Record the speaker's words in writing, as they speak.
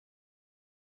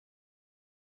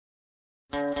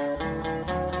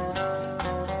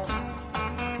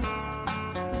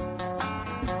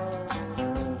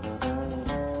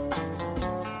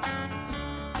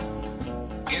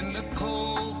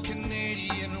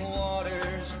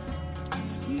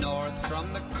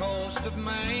from the coast of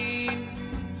Maine,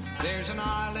 there's an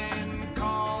island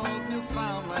called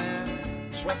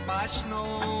Newfoundland, swept by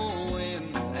snow,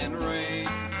 wind, and rain.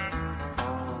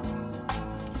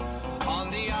 On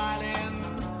the island,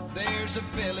 there's a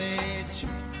village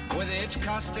with its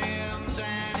customs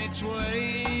and its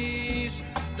ways.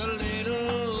 The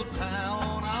little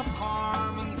town of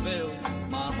Carmenville,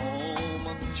 my home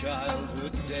of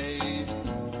childhood days.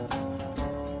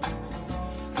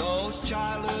 Those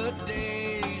childhood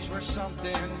days were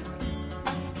something,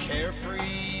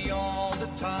 carefree all the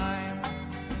time.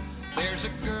 There's a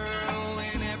girl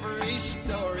in every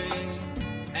story,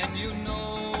 and you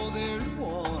know there's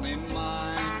one in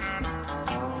mine.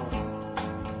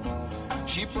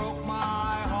 She broke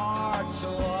my heart so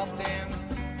often,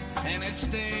 and it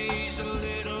stays a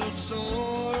little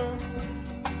sore.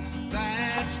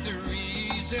 That's the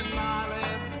reason I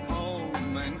left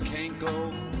home and can't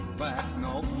go back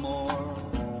no more.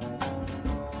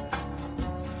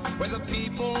 Where the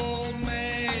people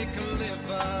make a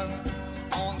living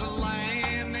on the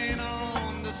land and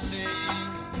on the sea,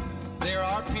 there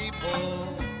are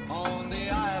people on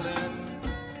the island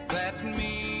that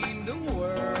mean the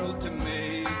world to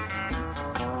me.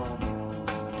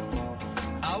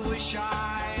 I wish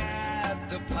I had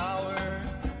the power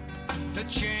to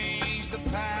change the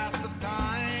path of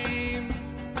time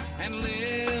and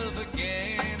live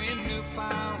again in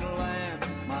Newfoundland,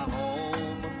 my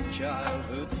home of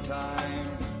childhood time.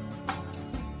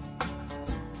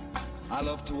 I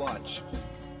love to watch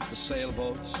the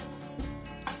sailboats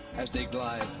as they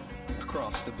glide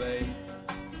across the bay,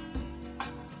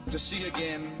 to see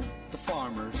again the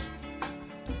farmers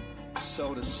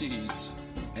sow the seeds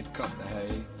and cut the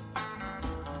hay.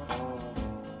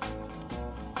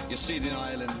 You see, the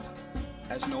island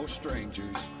has no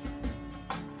strangers.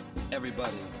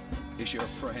 Everybody is your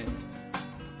friend.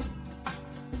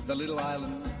 The little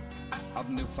island of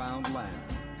Newfoundland,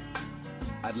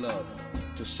 I'd love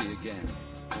to see again.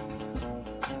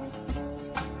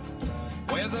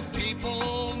 Where the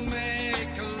people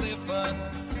make a living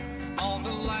on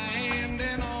the land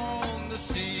and on the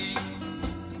sea,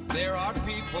 there are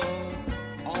people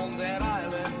on that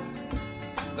island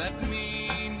that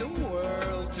mean the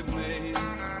world to me.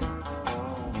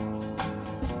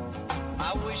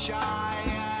 I wish I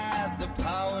had the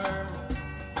power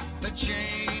to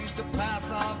change